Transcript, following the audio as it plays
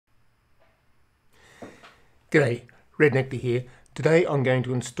G'day, RedNectar here. Today I'm going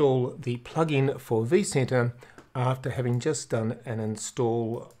to install the plugin for vCenter after having just done an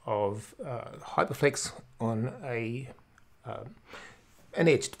install of HyperFlex on an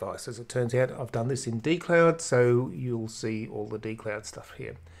edge device. As it turns out, I've done this in dCloud, so you'll see all the dCloud stuff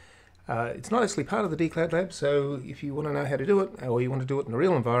here. It's not actually part of the dCloud lab, so if you want to know how to do it, or you want to do it in a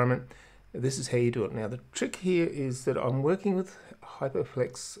real environment, this is how you do it. Now the trick here is that I'm working with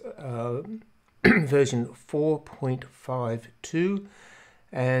HyperFlex version 4.52,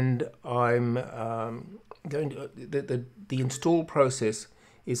 and I'm going to the install process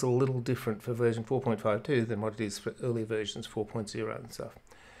is a little different for version 4.52 than what it is for earlier versions 4.0 and stuff.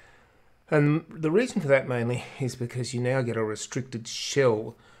 And the reason for that mainly is because you now get a restricted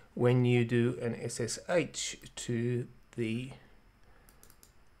shell when you do an SSH to the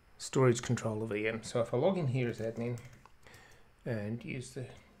storage controller VM. So if I log in here as admin and use the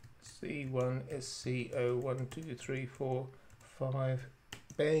C1SCO123455,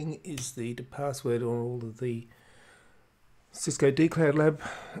 bang is the password on all of the Cisco dCloud lab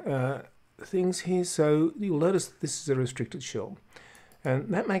things here. So you'll notice this is a restricted shell,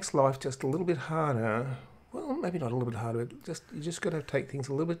 and that makes life just a little bit harder. Well, maybe not a little bit harder, you just got to take things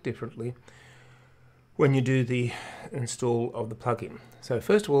a little bit differently when you do the install of the plugin. So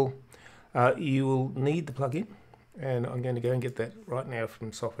first of all, you will need the plugin, and I'm going to go and get that right now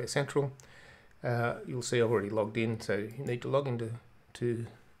from Software Central. You'll see I've already logged in, so you need to log into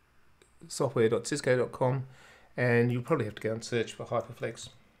software.cisco.com, and you'll probably have to go and search for HyperFlex.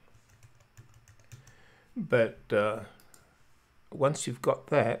 But once you've got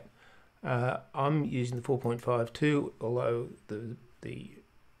that, I'm using the 4.52, although the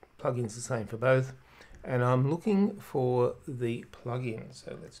plugin's the same for both, and I'm looking for the plugin.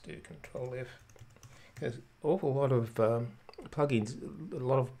 So let's do Control F. There's an awful lot of plugins, a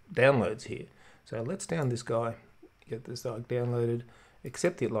lot of downloads here. So let's down this guy, get this guy downloaded,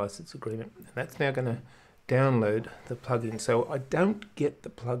 accept the license agreement, and that's now going to download the plugin. So I don't get the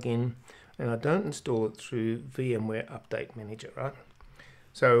plugin and I don't install it through VMware Update Manager, right?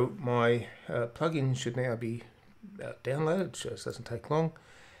 So my plugin should now be downloaded, so it doesn't take long.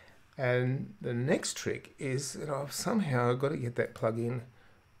 And the next trick is that I've somehow got to get that plugin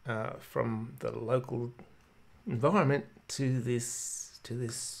from the local environment to this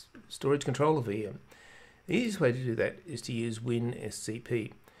storage controller VM. The easiest way to do that is to use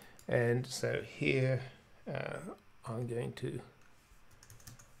WinSCP, and so here I'm going to.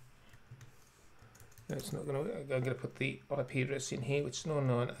 It's not going to. I'm going to put the IP address in here, which is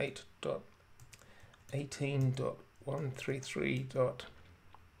 998.18.133.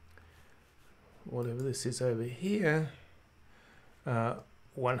 Whatever this is over here.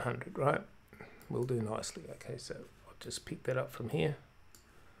 100, right? Will do nicely. Okay, so I'll just pick that up from here.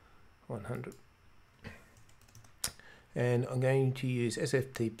 100. And I'm going to use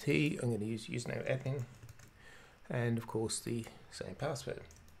SFTP. I'm going to use username admin, and of course the same password.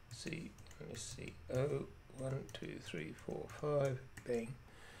 C1SCO123455. Bang.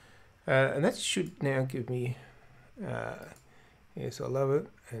 And that should now give me. Yes, I love it.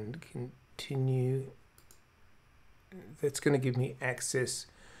 And continue. That's going to give me access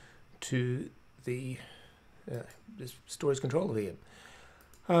to the storage controller VM.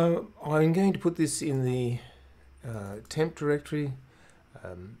 I'm going to put this in the temp directory,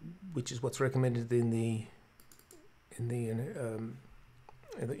 which is what's recommended in the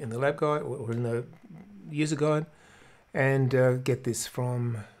lab guide or in the user guide, and get this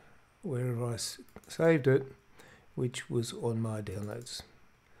from wherever I saved it, which was on my downloads.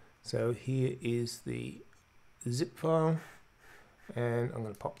 So here is the zip file, and I'm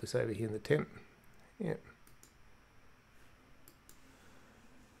going to pop this over here in the temp. Yep.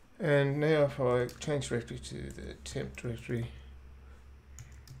 And now if I change directory to the temp directory,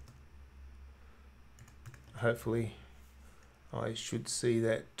 hopefully I should see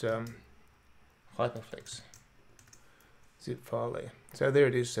that HyperFlex zip file there. So there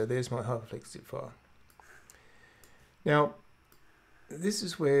it is. So there's my HyperFlex zip file. Now this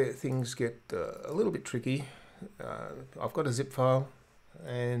is where things get a little bit tricky. I've got a zip file,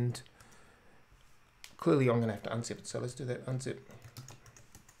 and clearly I'm going to have to unzip it. So let's do that. Unzip.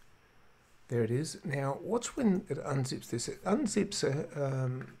 There it is. Now watch when it unzips this. It unzips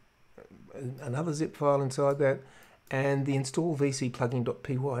another zip file inside that, and the install vc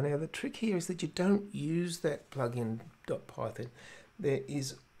plugin.py. Now the trick here is that you don't use that plugin.python. There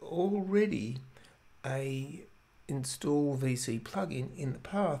is already a install vc plugin in the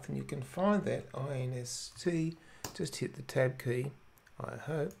path, and you can find that inst. Just hit the tab key, I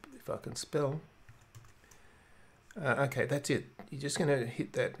hope, if I can spell, Okay, that's it. You're just going to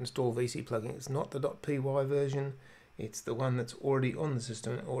hit that install VC plugin. It's not the .py version. It's the one that's already on the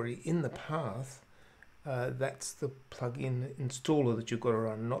system, already in the path. That's the plugin installer that you've got to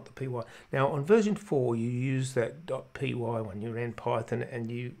run, not the PY. Now on version 4 you use that .py one. You ran Python and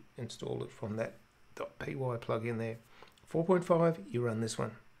you install it from that .py plugin there. 4.5 you run this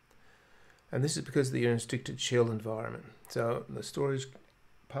one. And this is because of the restricted shell environment. So the storage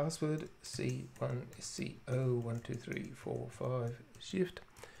password C1SCO12345 shift,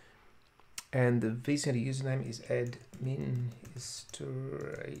 and the vCenter username is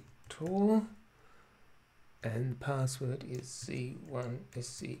administrator, and the password is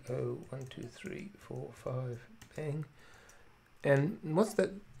C1SCO12345 bang. And what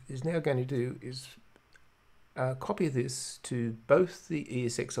that is now going to do is copy this to both the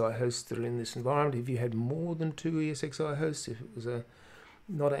ESXi hosts that are in this environment. If you had more than 2 ESXi hosts, if it was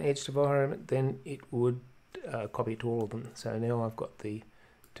not an edged environment, then it would copy to all of them. So now I've got the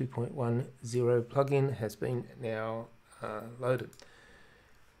 2.10 plugin has been now loaded.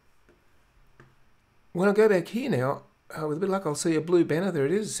 When I go back here now, with a bit of luck, I'll see a blue banner. There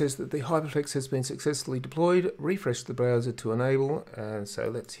it is. It says that the HyperFlex has been successfully deployed. Refresh the browser to enable. And so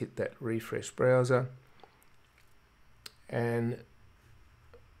let's hit that refresh browser. And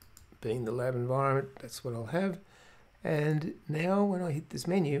being the lab environment, that's what I'll have. And now when I hit this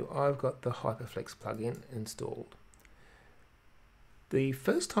menu, I've got the HyperFlex plugin installed. The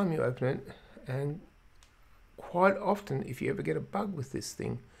first time you open it, and quite often if you ever get a bug with this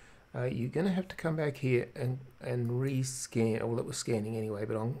thing, you're going to have to come back here and rescan. Well, it was scanning anyway,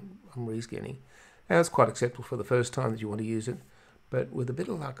 but I'm rescanning. Now it's quite acceptable for the first time that you want to use it, but with a bit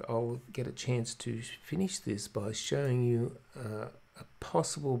of luck I'll get a chance to finish this by showing you a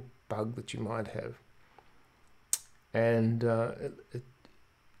possible bug that you might have. And it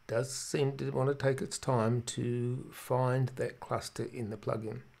does seem to want to take its time to find that cluster in the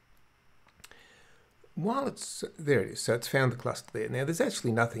plugin. While it's there, it is. So it's found the cluster there. Now there's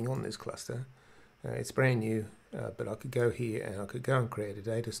actually nothing on this cluster. It's brand new, but I could go here and I could go and create a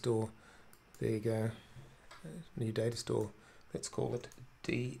data store. There you go, new data store. Let's call it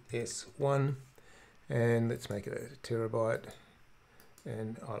DS1, and let's make it a terabyte.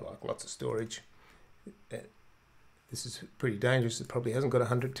 And I like lots of storage. This is pretty dangerous. It probably hasn't got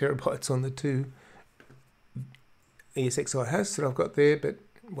 100 terabytes on the 2 ESXi hosts that I've got there, but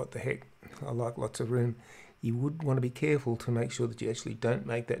what the heck, I like lots of room. You would want to be careful to make sure that you actually don't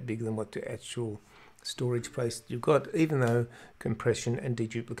make that bigger than what the actual storage space you've got, even though compression and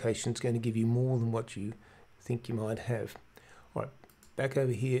deduplication is going to give you more than what you think you might have. All right, back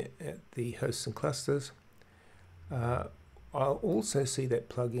over here at the hosts and clusters. I'll also see that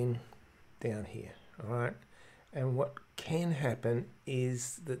plugin down here, all right? And what can happen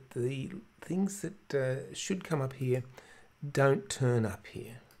is that the things that should come up here don't turn up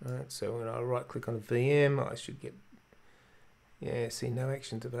here. Right? So when I right click on a VM, I should get, see no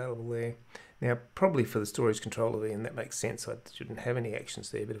actions available there. Now probably for the storage controller VM that makes sense, I shouldn't have any actions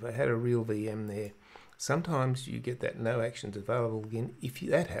there, but if I had a real VM there, sometimes you get that no actions available again. If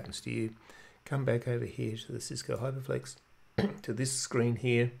that happens to you, come back over here to the Cisco HyperFlex, to this screen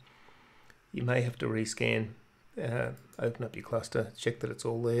here. You may have to rescan. Open up your cluster, check that it's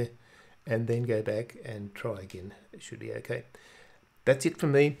all there, and then go back and try again. It should be okay. That's it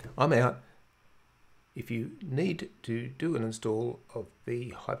from me. I'm out. If you need to do an install of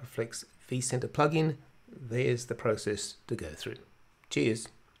the HyperFlex vCenter plugin, there's the process to go through. Cheers.